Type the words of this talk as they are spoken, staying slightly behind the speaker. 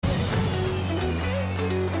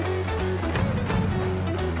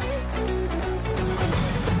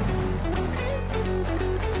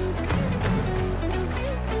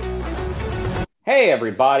Hey,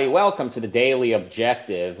 everybody, welcome to the Daily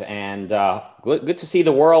Objective. And good to see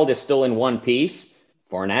the world is still in one piece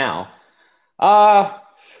for now. Uh,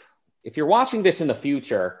 if you're watching this in the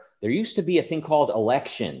future, there used to be a thing called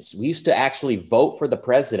elections. We used to actually vote for the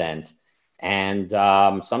president. And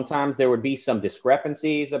sometimes there would be some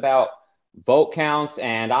discrepancies about vote counts.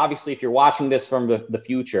 And obviously, if you're watching this from the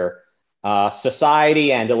future,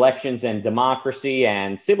 society and elections and democracy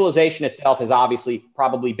and civilization itself has obviously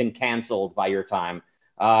probably been canceled by your time.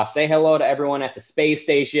 Say hello to everyone at the space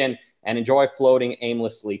station and enjoy floating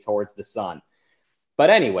aimlessly towards the sun.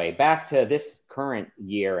 But anyway, back to this current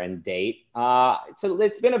year and date. So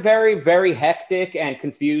it's been a very, very hectic and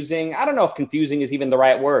confusing. I don't know if confusing is even the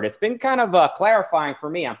right word. It's been kind of clarifying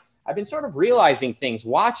for me. I've been sort of realizing things,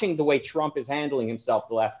 watching the way Trump is handling himself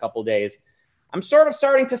the last couple of days. I'm sort of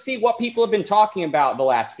starting to see what people have been talking about the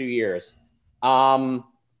last few years. And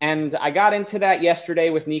I got into that yesterday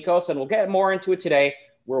with Nikos, and we'll get more into it today.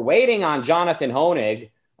 We're waiting on Jonathan Hoenig.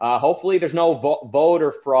 Hopefully there's no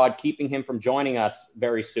voter fraud keeping him from joining us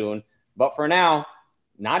very soon. But for now,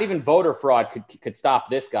 not even voter fraud could stop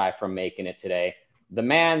this guy from making it today. The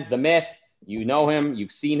man, the myth, you know him.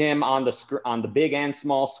 You've seen him on the big and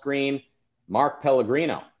small screen, Mark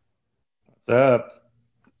Pellegrino. What's up?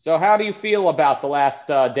 So how do you feel about the last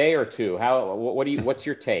day or two? What's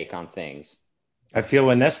your take on things? I feel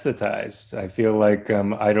anesthetized. I feel like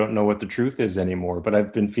I don't know what the truth is anymore, but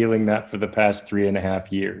I've been feeling that for the past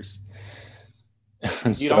 3.5 years. You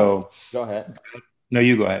don't So, Go ahead. no,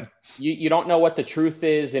 you go ahead. You don't know what the truth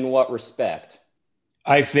is in what respect?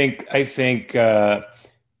 I think the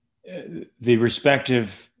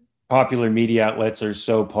respective popular media outlets are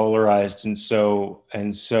so polarized and so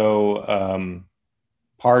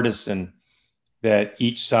partisan that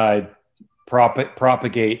each side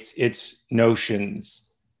propagates its notions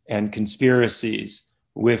and conspiracies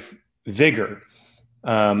with vigor.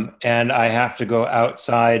 And I have to go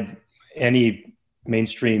outside any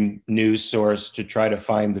mainstream news source to try to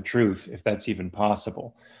find the truth, if that's even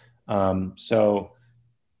possible. So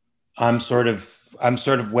I'm sort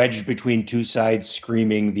of wedged between two sides,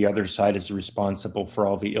 screaming the other side is responsible for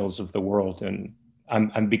all the ills of the world, and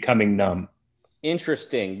I'm becoming numb.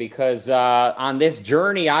 Interesting, because on this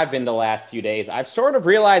journey I've been the last few days, I've sort of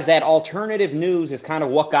realized that alternative news is kind of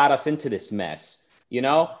what got us into this mess. It's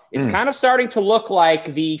Mm. kind of starting to look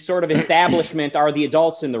like the sort of establishment are the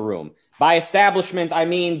adults in the room. By establishment, I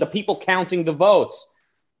mean the people counting the votes.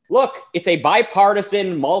 Look, it's a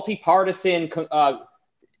bipartisan, multi-partisan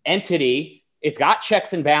entity. It's got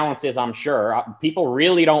checks and balances, I'm sure. People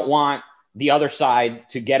really don't want the other side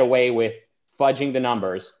to get away with fudging the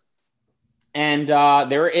numbers. And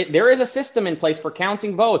there is a system in place for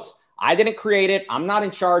counting votes. I didn't create it. I'm not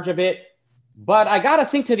in charge of it. But I got to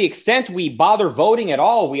think, to the extent we bother voting at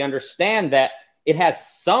all, we understand that it has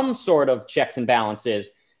some sort of checks and balances.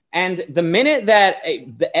 And the minute that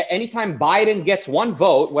anytime Biden gets one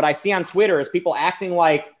vote, what I see on Twitter is people acting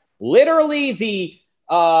like literally the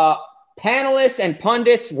panelists and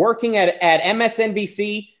pundits working at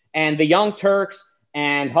MSNBC and the Young Turks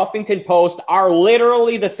and Huffington Post are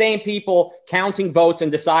literally the same people counting votes and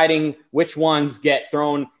deciding which ones get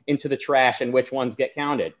thrown into the trash and which ones get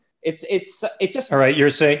counted. It just All right,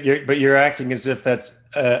 but you're acting as if that's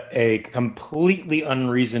a completely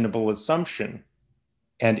unreasonable assumption.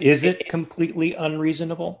 And is it it, completely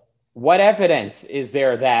unreasonable? what evidence is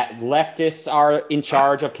there that leftists are in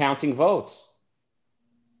charge of counting votes?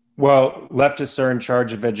 Well, leftists are in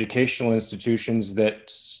charge of educational institutions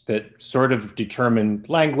that sort of determine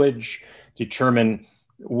language, determine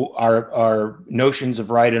our notions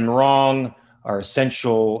of right and wrong, our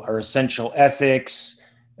essential ethics,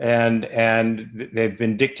 and they've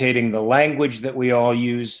been dictating the language that we all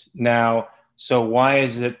use now. So why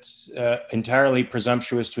is it entirely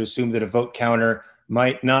presumptuous to assume that a vote counter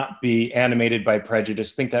might not be animated by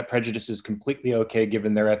prejudice, think that prejudice is completely okay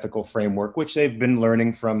given their ethical framework, which they've been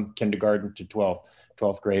learning from kindergarten to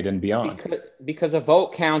 12th grade and beyond? Because a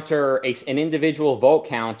vote counter, an individual vote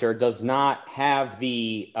counter, does not have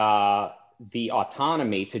the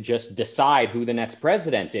autonomy to just decide who the next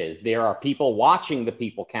president is. There are people watching the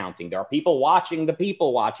people counting. There are people watching the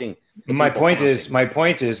people watching the My people point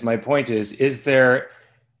counting. is, is there,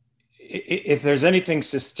 if there's anything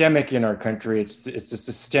systemic in our country, it's a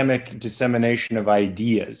systemic dissemination of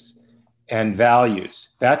ideas and values.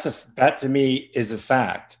 That to me is a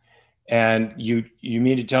fact. And you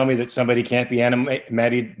mean to tell me that somebody can't be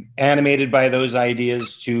animated by those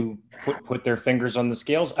ideas to put their fingers on the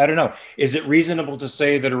scales? I don't know. Is it reasonable to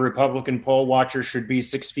say that a Republican poll watcher should be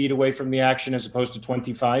 6 feet away from the action as opposed to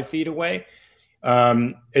 25 feet away?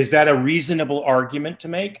 Is that a reasonable argument to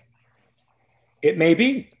make? It may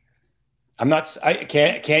be.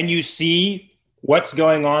 Can you see what's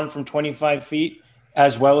going on from 25 feet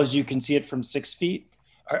as well as you can see it from 6 feet?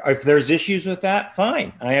 If there's issues with that,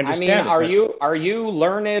 fine. I understand. I mean, are you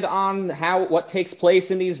learned on what takes place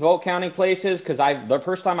in these vote counting places? Because the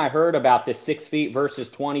first time I heard about this 6 feet versus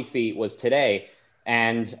 20 feet was today.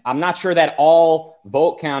 And I'm not sure that all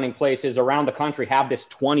vote counting places around the country have this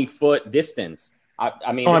 20-foot distance.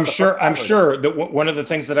 I mean, I'm sure that one of the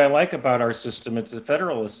things that I like about our system, it's a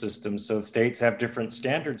federalist system. So states have different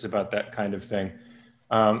standards about that kind of thing.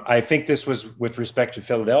 I think this was with respect to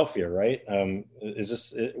Philadelphia, right?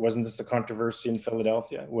 Wasn't this a controversy in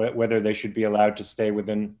Philadelphia, whether they should be allowed to stay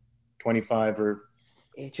within 25 or?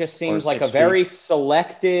 It just seems like a very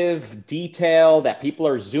selective detail that people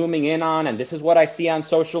are zooming in on. And this is what I see on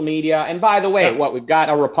social media. And by the way, we've got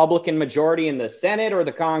a Republican majority in the Senate or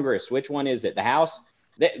the Congress? Which one is it? The House?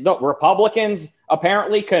 The Republicans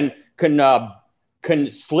apparently can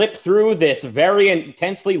slip through this very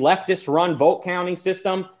intensely leftist run vote counting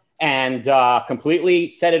system and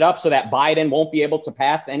completely set it up so that Biden won't be able to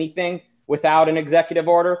pass anything without an executive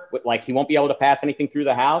order. Like he won't be able to pass anything through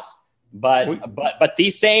the House. But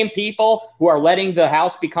these same people who are letting the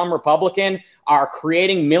House become Republican are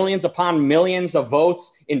creating millions upon millions of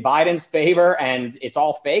votes in Biden's favor, and it's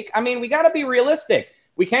all fake. I mean, we got to be realistic.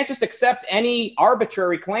 We can't just accept any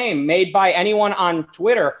arbitrary claim made by anyone on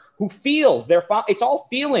Twitter who feels it's all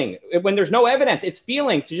feeling. When there's no evidence, it's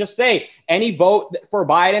feeling to just say any vote for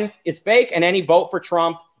Biden is fake and any vote for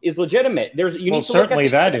Trump is legitimate.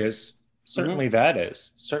 Certainly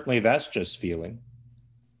that's just feeling.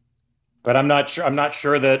 But I'm not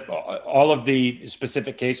sure that all of the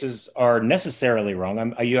specific cases are necessarily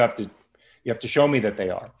wrong. You have to show me that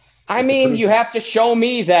they are. I mean, you have to show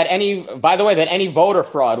me that any voter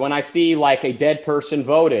fraud, when I see like a dead person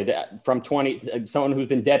voted from someone who's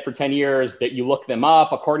been dead for 10 years, that you look them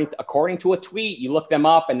up according to a tweet, you look them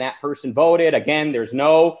up and that person voted. Again, there's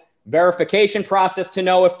no verification process to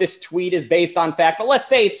know if this tweet is based on fact, but let's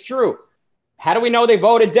say it's true. How do we know they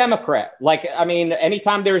voted Democrat? Like, I mean,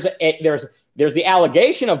 anytime there's the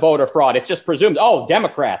allegation of voter fraud, it's just presumed,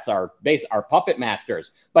 Democrats are puppet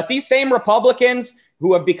masters. But these same Republicans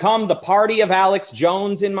who have become the party of Alex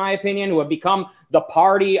Jones, in my opinion, who have become the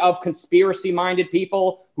party of conspiracy-minded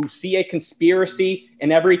people who see a conspiracy,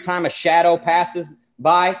 and every time a shadow passes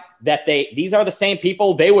by, these are the same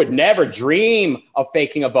people. They would never dream of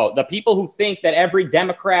faking a vote. The people who think that every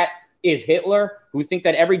Democrat is Hitler, who think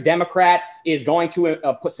that every Democrat is going to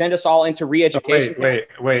send us all into re-education.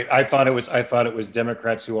 Wait! I thought it was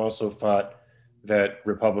Democrats who also thought that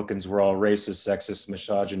Republicans were all racist, sexist,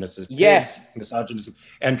 misogynist. Yes, misogynist,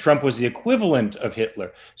 and Trump was the equivalent of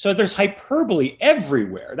Hitler. So there's hyperbole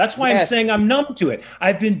everywhere. That's why I'm saying I'm numb to it.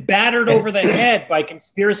 I've been battered over the head by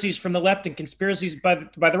conspiracies from the left and conspiracies by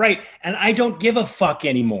the right, and I don't give a fuck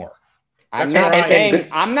anymore. I'm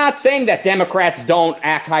not saying that Democrats don't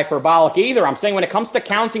act hyperbolic either. I'm saying when it comes to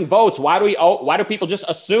counting votes, why do people just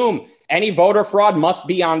assume any voter fraud must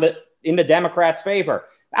be in the Democrats' favor?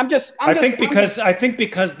 I think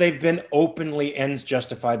because they've been openly ends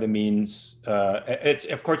justify the means.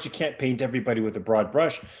 Of course you can't paint everybody with a broad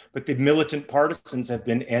brush, but the militant partisans have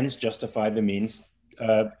been ends justify the means.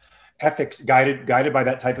 Ethics guided by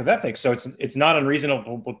that type of ethics. So it's not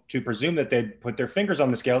unreasonable to presume that they'd put their fingers on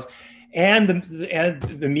the scales. And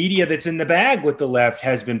the media that's in the bag with the left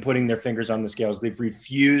has been putting their fingers on the scales. They've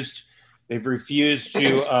refused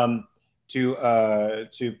to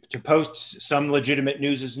post some legitimate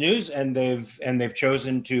news as news, and they've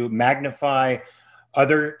chosen to magnify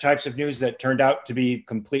other types of news that turned out to be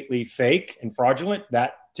completely fake and fraudulent.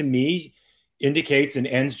 That to me indicates an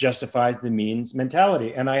ends justifies the means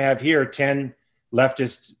mentality. And I have here 10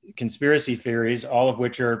 leftist conspiracy theories, all of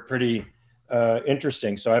which are pretty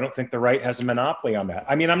interesting. So I don't think the right has a monopoly on that.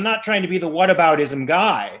 I mean, I'm not trying to be the whataboutism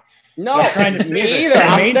guy. No, I'm trying to me either.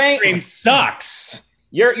 I'm mainstream sucks.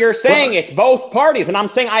 You're saying it's both parties, and I'm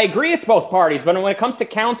saying I agree it's both parties. But when it comes to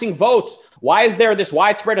counting votes, why is there this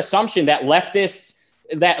widespread assumption that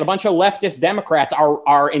a bunch of leftist Democrats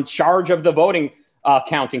are in charge of the voting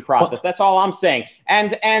counting process? That's all I'm saying. And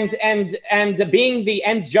being the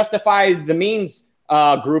ends justify the means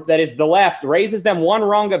group that is the left raises them one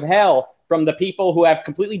rung of hell from the people who have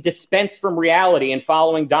completely dispensed from reality and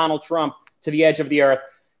following Donald Trump to the edge of the earth.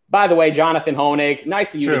 By the way, Jonathan Hoenig,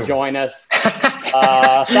 nice of you to join us.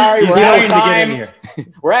 Sorry, we're out of time.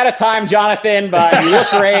 We're out of time, Jonathan, but you look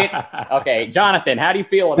great. Okay, Jonathan, how do you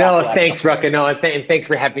feel about that? Thanks, Rucka. No, and thanks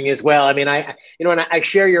for having me as well. I mean, I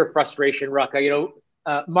share your frustration, Rucka.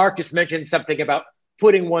 Mark just mentioned something about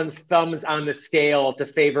putting one's thumbs on the scale to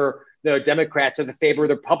favor the Democrats or the favor of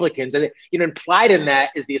the Republicans. And, implied in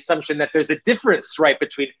that is the assumption that there's a difference, right,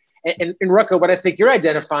 between, and Rucka, what I think you're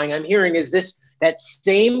identifying, I'm hearing, is that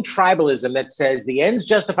same tribalism that says the ends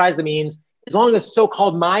justifies the means. As long as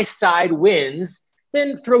so-called my side wins,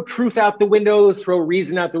 then throw truth out the window, throw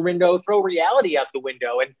reason out the window, throw reality out the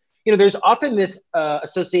window. And, there's often this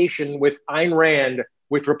association with Ayn Rand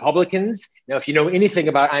with Republicans. Now, if you know anything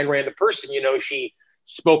about Ayn Rand, the person, she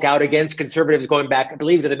spoke out against conservatives going back, I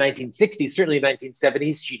believe, to the 1960s, certainly the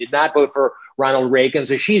 1970s. She did not vote for Ronald Reagan.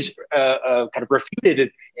 So she's kind of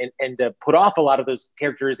refuted and put off a lot of those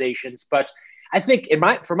characterizations. But I think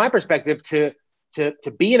from my perspective, to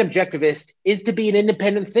be an objectivist is to be an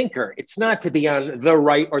independent thinker. It's not to be on the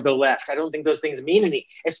right or the left. I don't think those things mean any,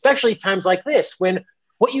 especially times like this, when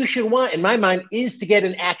what you should want, in my mind, is to get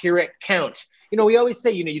an accurate count. We always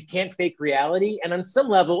say, you can't fake reality. And on some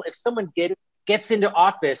level, if someone gets into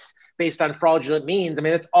office based on fraudulent means, I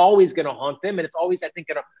mean, it's always going to haunt them. And it's always, I think,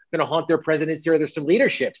 going to haunt their presidency or their some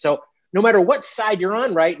leadership. So no matter what side you're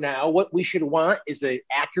on right now, what we should want is an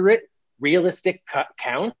accurate, realistic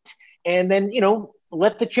count. And then,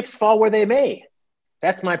 let the chips fall where they may.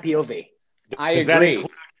 That's my POV. I agree.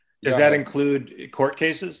 Does that include court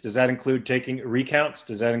cases? Does that include taking recounts?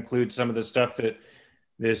 Does that include some of the stuff that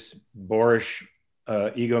this boorish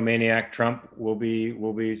egomaniac Trump will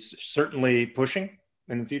be certainly pushing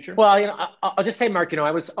in the future? Well, I'll just say, Mark,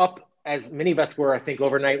 I was up, as many of us were, I think,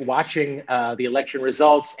 overnight watching the election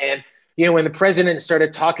results. And, when the president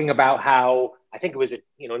started talking about how, I think it was, in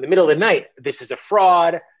the middle of the night, this is a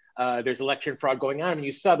fraud, there's election fraud going on. And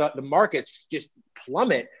you saw the markets just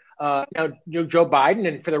plummet. Now, Joe Biden,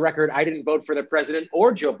 and for the record, I didn't vote for the president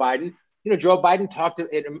or Joe Biden. Joe Biden talked,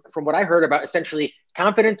 from what I heard, about essentially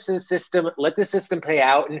confidence in the system, let the system pay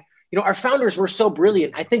out. And, our founders were so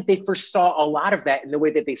brilliant. I think they foresaw a lot of that in the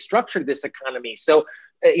way that they structured this economy. So,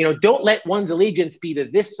 don't let one's allegiance be to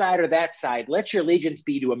this side or that side. Let your allegiance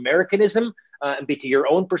be to Americanism and be to your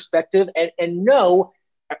own perspective. And know,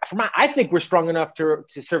 I think we're strong enough to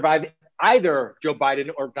survive either Joe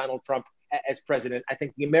Biden or Donald Trump as president. I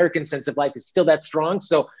think the American sense of life is still that strong.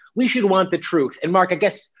 So we should want the truth. And Mark, I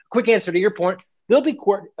guess, quick answer to your point, there'll be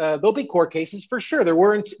court cases for sure.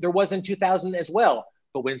 There was in 2000 as well.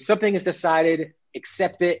 But when something is decided,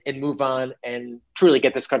 accept it and move on and truly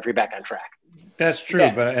get this country back on track. That's true.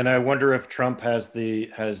 Yeah. And I wonder if Trump has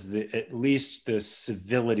the at least the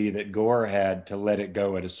civility that Gore had to let it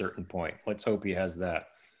go at a certain point. Let's hope he has that.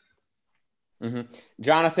 Mm-hmm.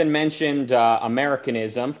 Jonathan mentioned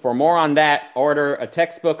Americanism. For more on that, order a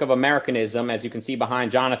textbook of Americanism, as you can see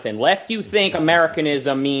behind Jonathan, lest you think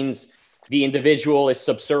Americanism means the individual is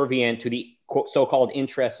subservient to the so-called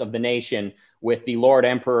interests of the nation, with the Lord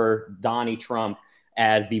Emperor Donnie Trump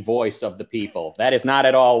as the voice of the people. That is not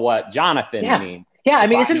at all what Jonathan means. Yeah, I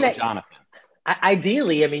mean, isn't that Jonathan?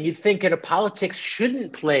 Ideally, I mean, you'd think politics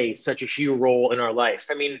shouldn't play such a huge role in our life.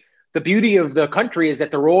 I mean, the beauty of the country is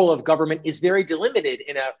that the role of government is very delimited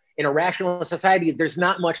in a rational society. There's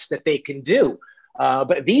not much that they can do.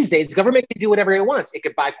 But these days, government can do whatever it wants. It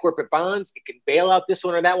can buy corporate bonds. It can bail out this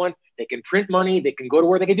one or that one. They can print money. They can go to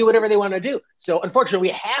war. They can do whatever they want to do. So unfortunately,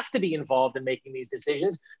 we have to be involved in making these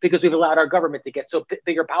decisions because we've allowed our government to get so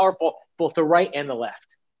big or powerful, both the right and the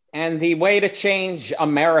left. And the way to change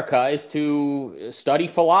America is to study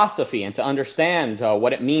philosophy and to understand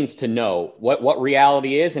what it means to know what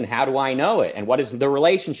reality is and how do I know it, and what is the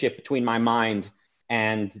relationship between my mind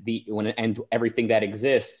and everything that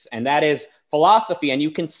exists. And that is philosophy. And you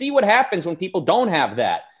can see what happens when people don't have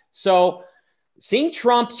that. So seeing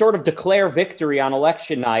Trump sort of declare victory on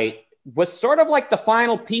election night was sort of like the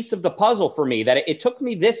final piece of the puzzle for me, that it took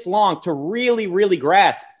me this long to really, really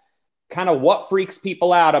grasp kind of what freaks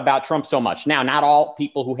people out about Trump so much. Now, not all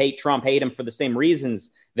people who hate Trump hate him for the same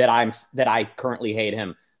reasons that I currently hate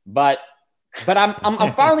him, but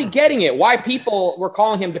I'm finally getting it. Why people were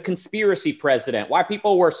calling him the conspiracy president, why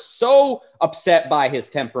people were so upset by his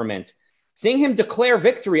temperament. Seeing him declare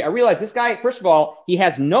victory, I realized this guy, first of all, he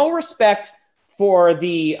has no respect for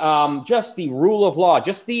the just the rule of law,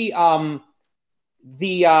 just he has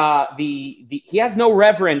no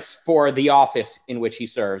reverence for the office in which he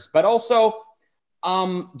serves, but also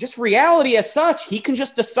just reality as such. He can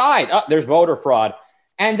just decide, there's voter fraud.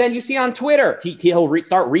 And then you see on Twitter, he'll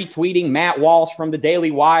start retweeting Matt Walsh from the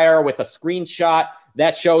Daily Wire with a screenshot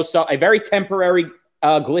that shows a very temporary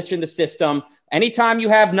glitch in the system. Anytime you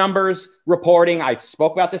have numbers reporting, I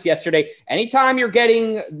spoke about this yesterday, anytime you're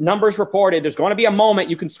getting numbers reported, there's going to be a moment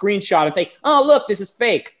you can screenshot and say, oh, look, this is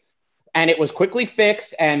fake. And it was quickly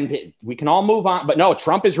fixed and we can all move on. But no,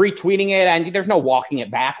 Trump is retweeting it and there's no walking it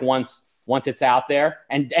back once once it's out there.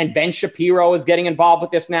 And Ben Shapiro is getting involved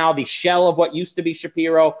with this now, the shell of what used to be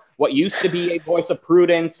Shapiro, what used to be a voice of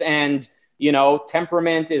prudence and,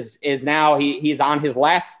 temperament is now he's on his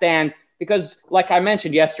last stand. Because like I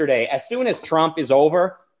mentioned yesterday, as soon as Trump is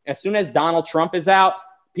over, as soon as Donald Trump is out,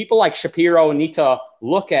 people like Shapiro need to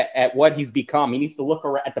look at what he's become. He needs to look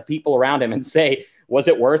at the people around him and say, was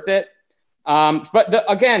it worth it? But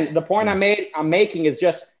again, the point I'm making is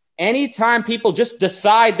just anytime people just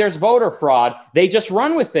decide there's voter fraud, they just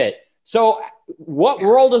run with it. So what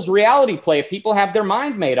role does reality play if people have their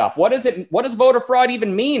mind made up? What does voter fraud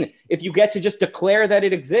even mean if you get to just declare that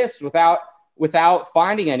it exists without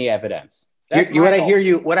finding any evidence? What I hear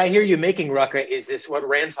you making, Rucka, is this what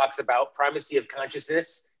Rand talks about: primacy of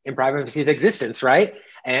consciousness and primacy of existence, right?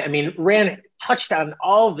 And I mean, Rand touched on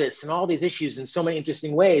all this and all these issues in so many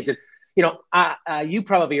interesting ways. And you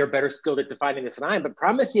probably are better skilled at defining this than I am, but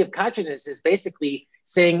primacy of consciousness is basically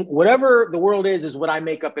saying whatever the world is what I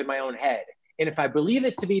make up in my own head. And if I believe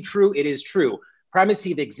it to be true, it is true.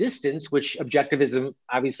 Primacy of existence, which objectivism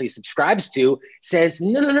obviously subscribes to, says,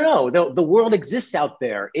 no. The world exists out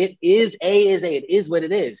there. It is A is A. It is what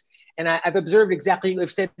it is. And I've observed exactly what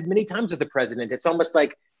I've said many times with the president. It's almost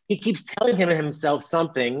like he keeps telling himself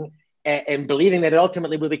something and believing that it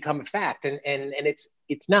ultimately will become a fact. And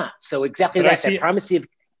it's not. So exactly that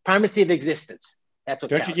primacy of existence. That's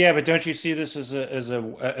what counts. But don't you see this as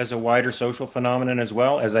a wider social phenomenon as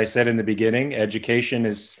well? As I said in the beginning, education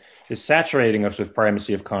is saturating us with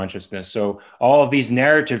primacy of consciousness. So all of these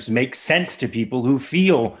narratives make sense to people who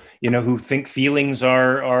feel, who think feelings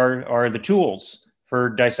are the tools for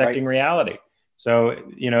dissecting reality. So,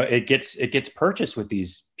 it gets purchased with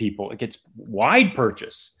these people. It gets wide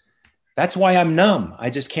purchase. That's why I'm numb. I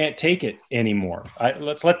just can't take it anymore.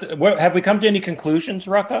 Have we come to any conclusions,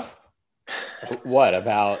 Rucka? What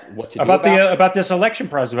about what to do about this election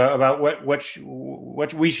process? About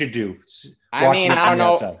what we should do? I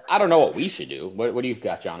don't know what we should do. What do you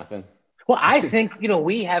got, Jonathan? Well, I think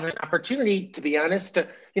we have an opportunity, to be honest.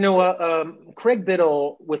 Craig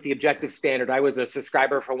Biddle with the Objective Standard. I was a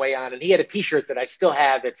subscriber from way on, and he had a T-shirt that I still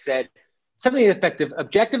have that said something effective: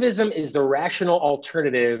 "Objectivism is the rational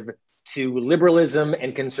alternative to liberalism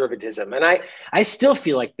and conservatism." And I still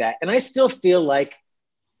feel like that, and I still feel like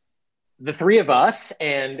the three of us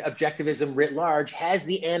and objectivism writ large has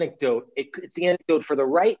the anecdote. It's the anecdote for the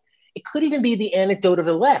right. It could even be the anecdote of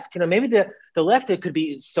the left. Maybe the left, it could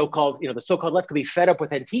be the so-called left could be fed up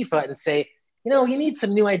with Antifa and say, you need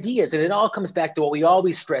some new ideas. And it all comes back to what we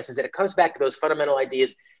always stress, is that it comes back to those fundamental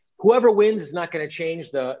ideas. Whoever wins is not going to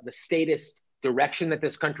change the statist direction that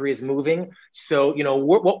this country is moving. So,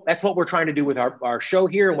 that's what we're trying to do with our show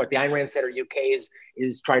here, and what the Ayn Rand Center UK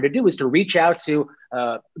is trying to do, is to reach out to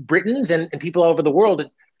Britons and people all over the world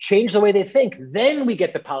and change the way they think. Then we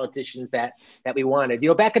get the politicians that we wanted.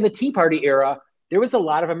 Back in the Tea Party era, there was a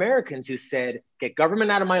lot of Americans who said, get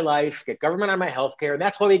government out of my life, get government out of my healthcare. And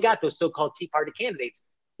that's why we got those so-called Tea Party candidates.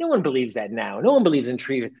 No one believes that now. No one believes in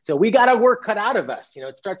treatment. So we got our work cut out of us.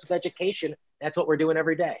 It starts with education. That's what we're doing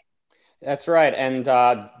every day. That's right. And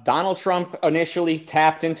Donald Trump initially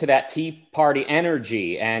tapped into that Tea Party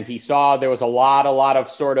energy, and he saw there was a lot of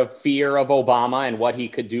sort of fear of Obama and what he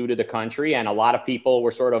could do to the country. And a lot of people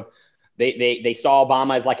were sort of, they saw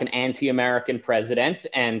Obama as like an anti-American president,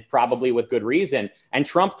 and probably with good reason. And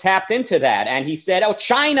Trump tapped into that, and he said,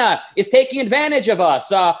 China is taking advantage of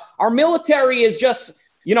us. Our military is just,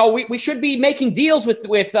 we should be making deals with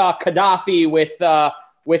Gaddafi,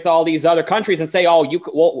 with all these other countries, and say,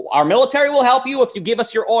 our military will help you if you give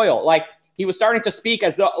us your oil. Like, he was starting to speak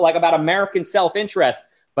as though like about American self-interest,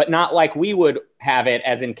 but not like we would have it,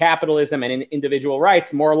 as in capitalism and in individual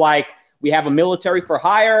rights, more like we have a military for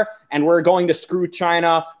hire and we're going to screw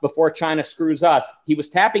China before China screws us. He was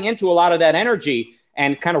tapping into a lot of that energy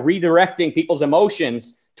and kind of redirecting people's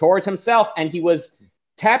emotions towards himself. And he was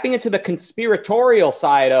tapping into the conspiratorial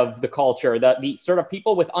side of the culture, the sort of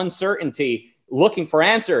people with uncertainty looking for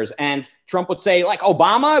answers. And Trump would say, like,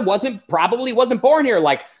 Obama probably wasn't born here.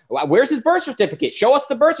 Like, where's his birth certificate? Show us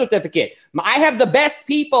the birth certificate. I have the best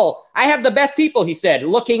people. He said,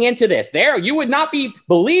 looking into this. You would not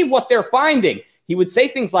believe what they're finding. He would say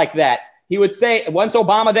things like that. He would say, once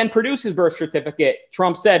Obama then produced his birth certificate,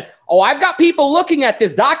 Trump said, I've got people looking at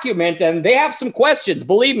this document and they have some questions.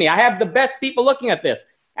 Believe me, I have the best people looking at this.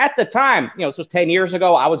 At the time, this was 10 years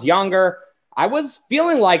ago. I was younger. I was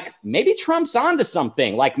feeling like maybe Trump's onto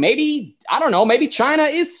something. Like maybe China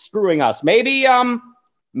is screwing us. Maybe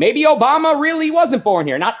Obama really wasn't born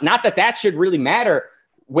here. Not that should really matter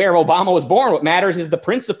where Obama was born. What matters is the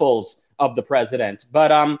principles of the president.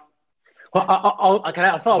 But Well,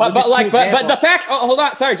 I'll follow. But the fact, hold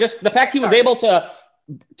on, sorry, just the fact he was able to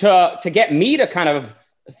get me to kind of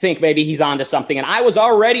think maybe he's onto something. And I was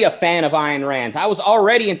already a fan of Ayn Rand. I was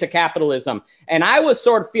already into capitalism. And I was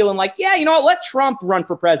sort of feeling like, yeah, you know what, let Trump run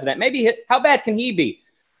for president. Maybe, how bad can he be?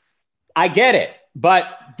 I get it. But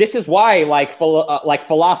this is why, like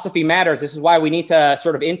philosophy matters. This is why we need to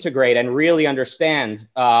sort of integrate and really understand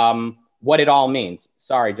what it all means.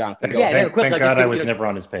 Sorry, Jonathan. Thank God I was never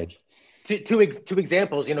on his page. Two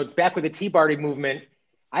examples. Back with the Tea Party movement,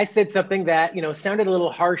 I said something that sounded a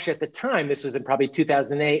little harsh at the time. This was in probably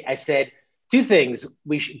 2008. I said two things: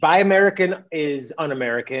 Buy American is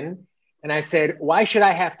un-American, and I said, why should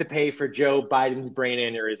I have to pay for Joe Biden's brain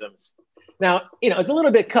aneurysms? Now, it's a little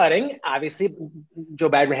bit cutting. Obviously, Joe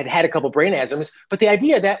Biden had a couple brain aneurysms, but the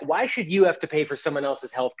idea that why should you have to pay for someone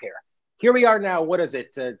else's health care? Here we are now, what is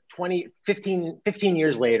it, 15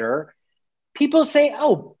 years later. People say,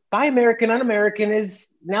 oh, buy American, un-American is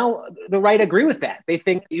now the right agree with that. They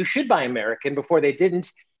think you should buy American before they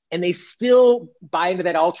didn't. And they still buy into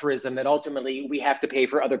that altruism that ultimately we have to pay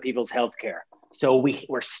for other people's health care. So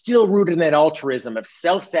we're still rooted in that altruism of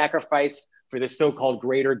self-sacrifice for the so-called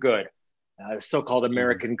greater good. So-called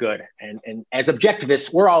American good. And as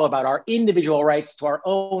objectivists, we're all about our individual rights to our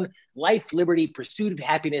own life, liberty, pursuit of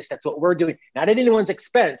happiness. That's what we're doing. Not at anyone's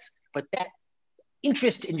expense, but that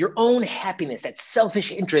interest in your own happiness, that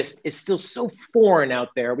selfish interest is still so foreign out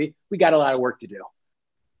there. We got a lot of work to do.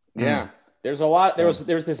 Yeah. There's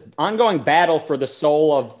this ongoing battle for the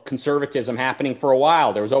soul of conservatism happening for a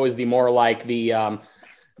while. There was always the more like the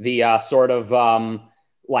sort of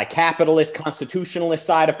like capitalist, constitutionalist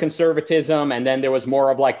side of conservatism. And then there was more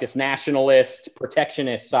of like this nationalist,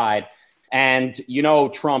 protectionist side. And,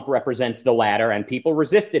 Trump represents the latter, and people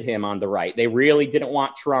resisted him on the right. They really didn't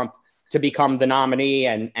want Trump to become the nominee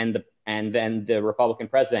and then the Republican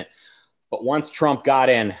president. But once Trump got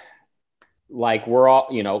in, like we're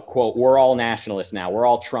all, quote, we're all nationalists now. We're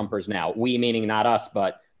all Trumpers now. We meaning not us,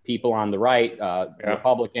 but people on the right,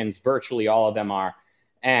 Republicans, virtually all of them are.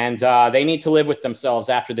 And they need to live with themselves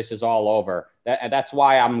after this is all over. That's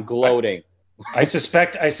why I'm gloating. I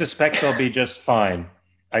suspect they'll be just fine.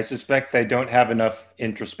 I suspect they don't have enough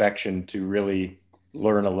introspection to really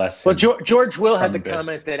learn a lesson. Well, George Will had the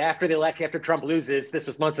comment that after the election, after Trump loses, this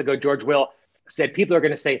was months ago, George Will said people are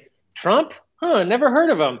going to say, Trump? Never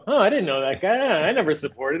heard of him. I didn't know that guy. I never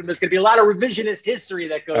supported him. There's going to be a lot of revisionist history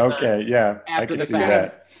that goes on. Okay, yeah, I can see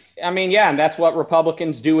that. I mean, yeah, and that's what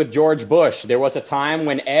Republicans do with George Bush. There was a time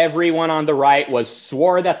when everyone on the right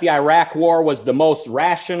swore that the Iraq War was the most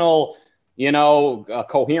rational,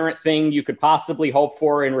 coherent thing you could possibly hope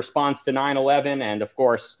for in response to 9/11. And of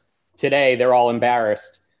course, today they're all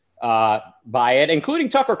embarrassed by it, including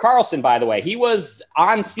Tucker Carlson, by the way. He was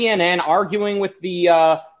on CNN arguing with the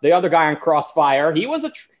other guy on Crossfire. He was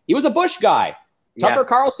a Bush guy. Tucker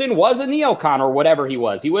Carlson was a neocon or whatever he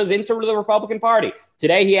was. He was into the Republican Party.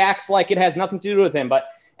 Today, he acts like it has nothing to do with him. But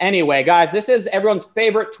anyway, guys, this is everyone's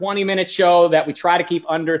favorite 20-minute show that we try to keep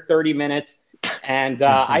under 30 minutes. And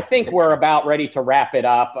I think we're about ready to wrap it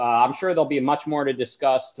up. I'm sure there'll be much more to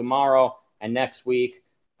discuss tomorrow and next week.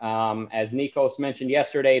 As Nikos mentioned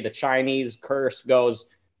yesterday, the Chinese curse goes,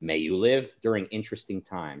 may you live during interesting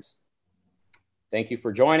times. Thank you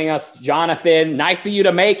for joining us, Jonathan. Nice of you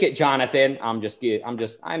to make it, Jonathan.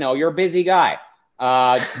 I know you're a busy guy.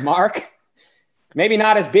 Mark, maybe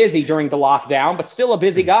not as busy during the lockdown, but still a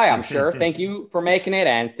busy guy, I'm sure. Thank you for making it,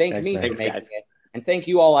 and thanks me for making it. And thank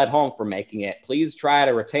you all at home for making it. Please try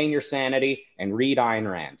to retain your sanity and read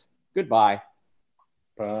Ayn Rand. Goodbye.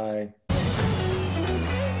 Bye.